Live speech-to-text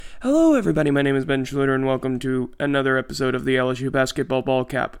Hello, everybody. My name is Ben Schluter, and welcome to another episode of the LSU Basketball Ball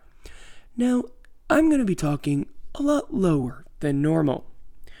Cap. Now, I'm going to be talking a lot lower than normal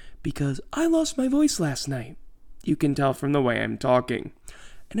because I lost my voice last night. You can tell from the way I'm talking.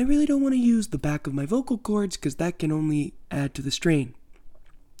 And I really don't want to use the back of my vocal cords because that can only add to the strain.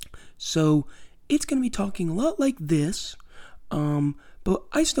 So, it's going to be talking a lot like this, but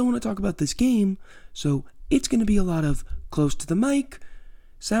I still want to talk about this game, so it's going to be a lot of close to the mic,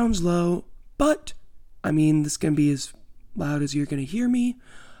 sounds low, but, this is going to be as loud as you're going to hear me.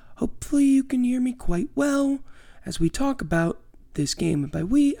 Hopefully you can hear me quite well as we talk about this game. And by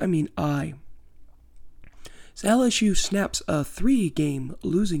we, I mean I. So LSU snaps a 3-game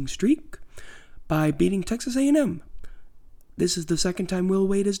losing streak by beating Texas A&M. This is the second time Will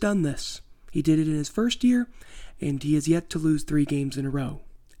Wade has done this. He did it in his first year, and he has yet to lose 3 games in a row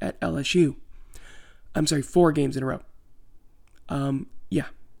at LSU. 4 games in a row.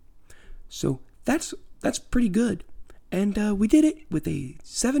 So that's pretty good. And we did it with a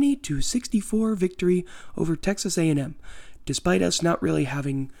 70-64 victory over Texas A&M, despite us not really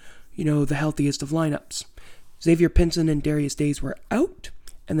having, the healthiest of lineups. Xavier Pinson and Darius Days were out,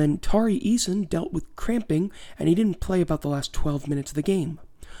 and then Tari Eason dealt with cramping, and he didn't play about the last 12 minutes of the game,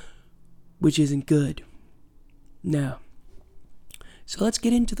 which isn't good. Now, so let's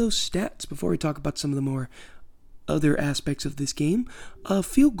get into those stats before we talk about some of the more other aspects of this game.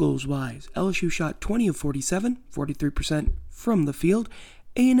 Field goals wise, LSU shot 20 of 47, 43% from the field.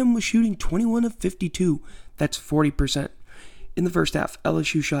 A&M was shooting 21 of 52, that's 40%. In the first half,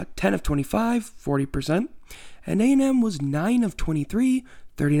 LSU shot 10 of 25, 40%, and A&M was 9 of 23,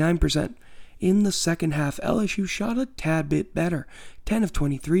 39%. In the second half, LSU shot a tad bit better, 10 of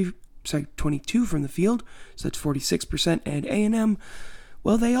 22 from the field, so that's 46%, and A&M,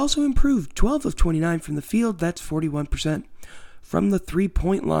 well, they also improved 12 of 29 from the field, that's 41%. From the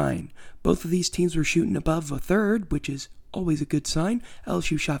three-point line, both of these teams were shooting above a third, which is always a good sign.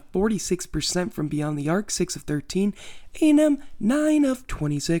 LSU shot 46% from beyond the arc, 6 of 13. A&M, 9 of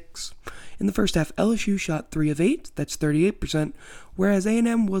 26. In the first half, LSU shot 3 of 8, that's 38%, whereas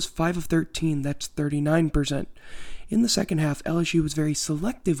A&M was 5 of 13, that's 39%. In the second half, LSU was very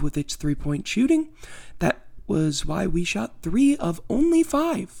selective with its three-point shooting. That was why we shot 3 of only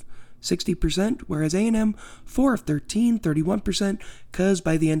 5, 60%, whereas A&M 4 of 13, 31%, because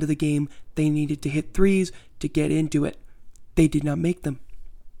by the end of the game, they needed to hit threes to get into it. They did not make them.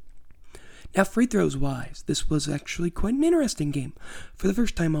 Now, free throws wise, this was actually quite an interesting game. For the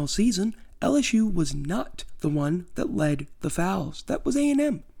first time all season, LSU was not the one that led the fouls. That was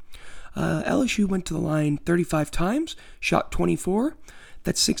A&M. LSU went to the line 35 times, shot 24.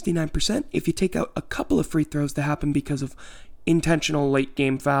 That's 69%. If you take out a couple of free throws that happened because of intentional late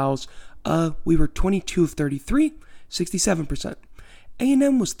game fouls, we were 22 of 33, 67%.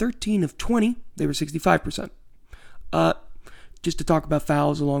 A&M was 13 of 20, they were 65%. Just to talk about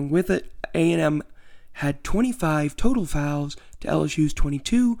fouls along with it, A&M had 25 total fouls to LSU's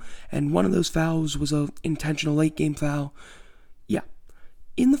 22, and one of those fouls was an intentional late game foul. Yeah.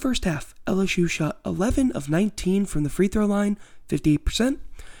 In the first half, LSU shot 11 of 19 from the free throw line, 58%,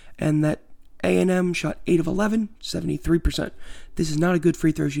 and that A&M shot 8 of 11, 73%. This is not a good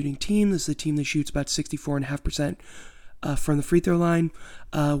free throw shooting team. This is a team that shoots about 64.5% from the free throw line.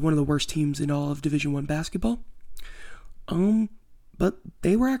 One of the worst teams in all of Division I basketball. But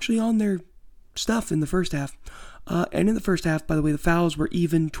they were actually on their stuff in the first half. And in the first half, by the way, the fouls were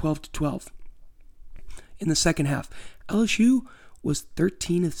even 12-12. In the second half, LSU was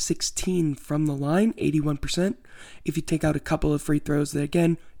 13 of 16 from the line, 81%. If you take out a couple of free throws, that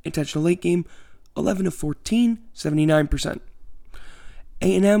again, intentional late game, 11 of 14, 79%.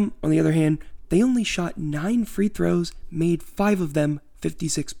 A&M, on the other hand, they only shot 9 free throws, made 5 of them,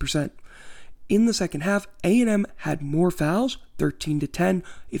 56%. In the second half, A&M had more fouls, 13-10.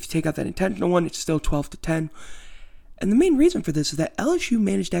 If you take out that intentional one, it's still 12-10. And the main reason for this is that LSU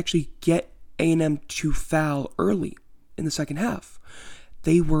managed to actually get A&M to foul early in the second half.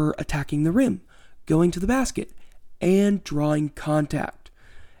 They were attacking the rim, going to the basket, and drawing contact.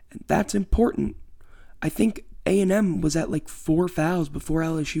 And that's important. I think A&M was at like 4 fouls before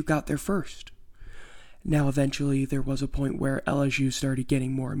LSU got their first. Now, eventually, there was a point where LSU started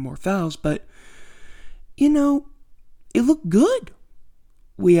getting more and more fouls, but, it looked good.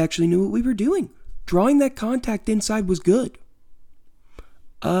 We actually knew what we were doing. Drawing that contact inside was good.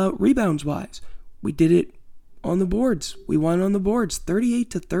 Rebounds-wise, we did it on the boards. We won on the boards,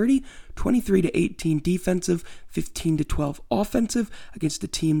 38-30, 23-18 defensive, 15-12 offensive against a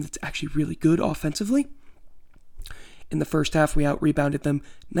team that's actually really good offensively. In the first half, we out-rebounded them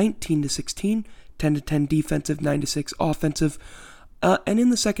 19-16, 10-10 defensive, 9-6 offensive. And in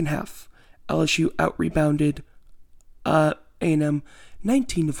the second half, LSU out-rebounded A&M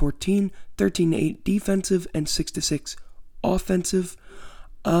 19-14, 13-8 defensive, and 6-6 offensive.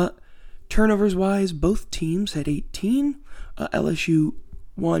 Turnovers-wise, both teams had 18. LSU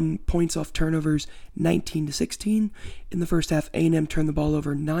won points off turnovers 19-16. In the first half, A&M turned the ball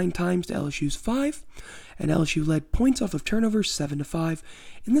over 9 times to LSU's 5, and LSU led points off of turnovers 7-5.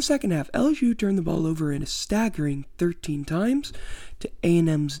 In the second half, LSU turned the ball over in a staggering 13 times to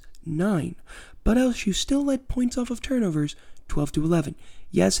A&M's 9, but LSU still led points off of turnovers 12-11.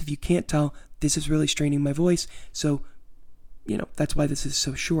 Yes, if you can't tell, this is really straining my voice, so, that's why this is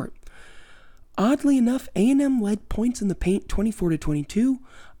so short. Oddly enough, A&M led points in the paint 24-22,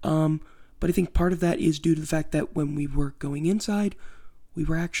 but I think part of that is due to the fact that when we were going inside, we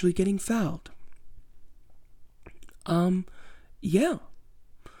were actually getting fouled. Yeah.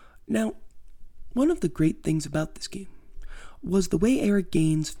 Now, one of the great things about this game was the way Eric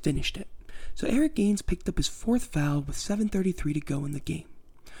Gaines finished it. So Eric Gaines picked up his 4th foul with 7:33 to go in the game.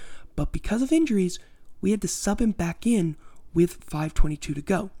 But because of injuries, we had to sub him back in with 5:22 to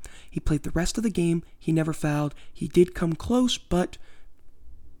go. He played the rest of the game. He never fouled. He did come close, but,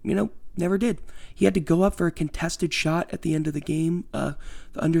 never did. He had to go up for a contested shot at the end of the game. The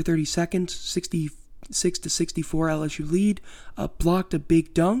under 30 seconds, 66-64 LSU lead, blocked a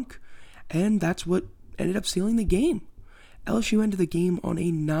big dunk, and that's what ended up sealing the game. LSU ended the game on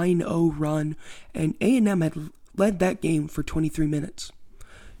a 9-0 run, and A&M had led that game for 23 minutes.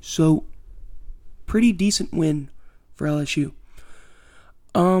 So, pretty decent win for LSU.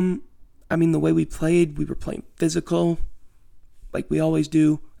 The way we played, we were playing physical, like we always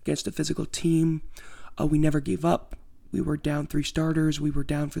do, against a physical team. We never gave up. We were down 3 starters. We were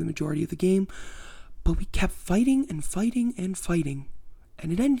down for the majority of the game. But we kept fighting and fighting and fighting,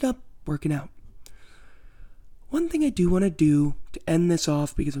 and it ended up working out. One thing I do want to do to end this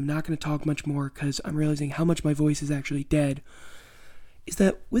off, because I'm not going to talk much more because I'm realizing how much my voice is actually dead, is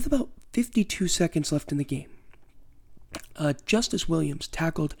that with about 52 seconds left in the game, Justice Williams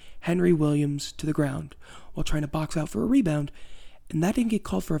tackled Henry Williams to the ground while trying to box out for a rebound, and that didn't get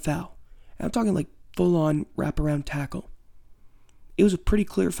called for a foul. And I'm talking like full-on wraparound tackle. It was a pretty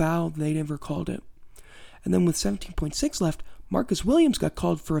clear foul. They never called it. And then with 17.6 left, Marcus Williams got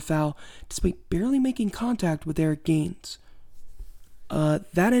called for a foul despite barely making contact with Eric Gaines. That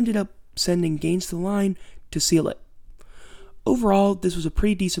ended up sending Gaines to the line to seal it. Overall, this was a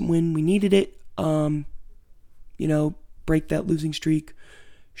pretty decent win. We needed it. Break that losing streak.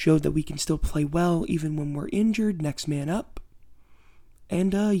 Showed that we can still play well even when we're injured. Next man up.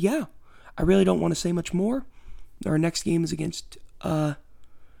 And I really don't want to say much more. Our next game is against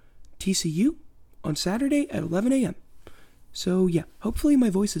TCU on Saturday at 11 a.m. So hopefully my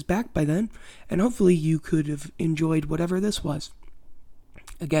voice is back by then, and hopefully you could have enjoyed whatever this was.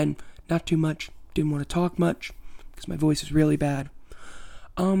 Again, not too much, didn't want to talk much, because my voice is really bad.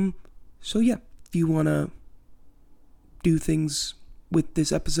 If you want to do things with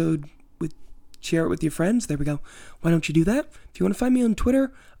this episode, share it with your friends, there we go. Why don't you do that? If you want to find me on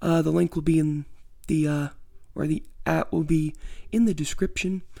Twitter, the link will be in the @ will be in the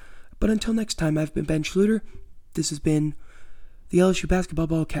description. But until next time, I've been Ben Schluter. This has been the LSU Basketball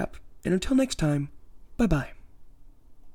Ball Cap. And until next time, bye-bye.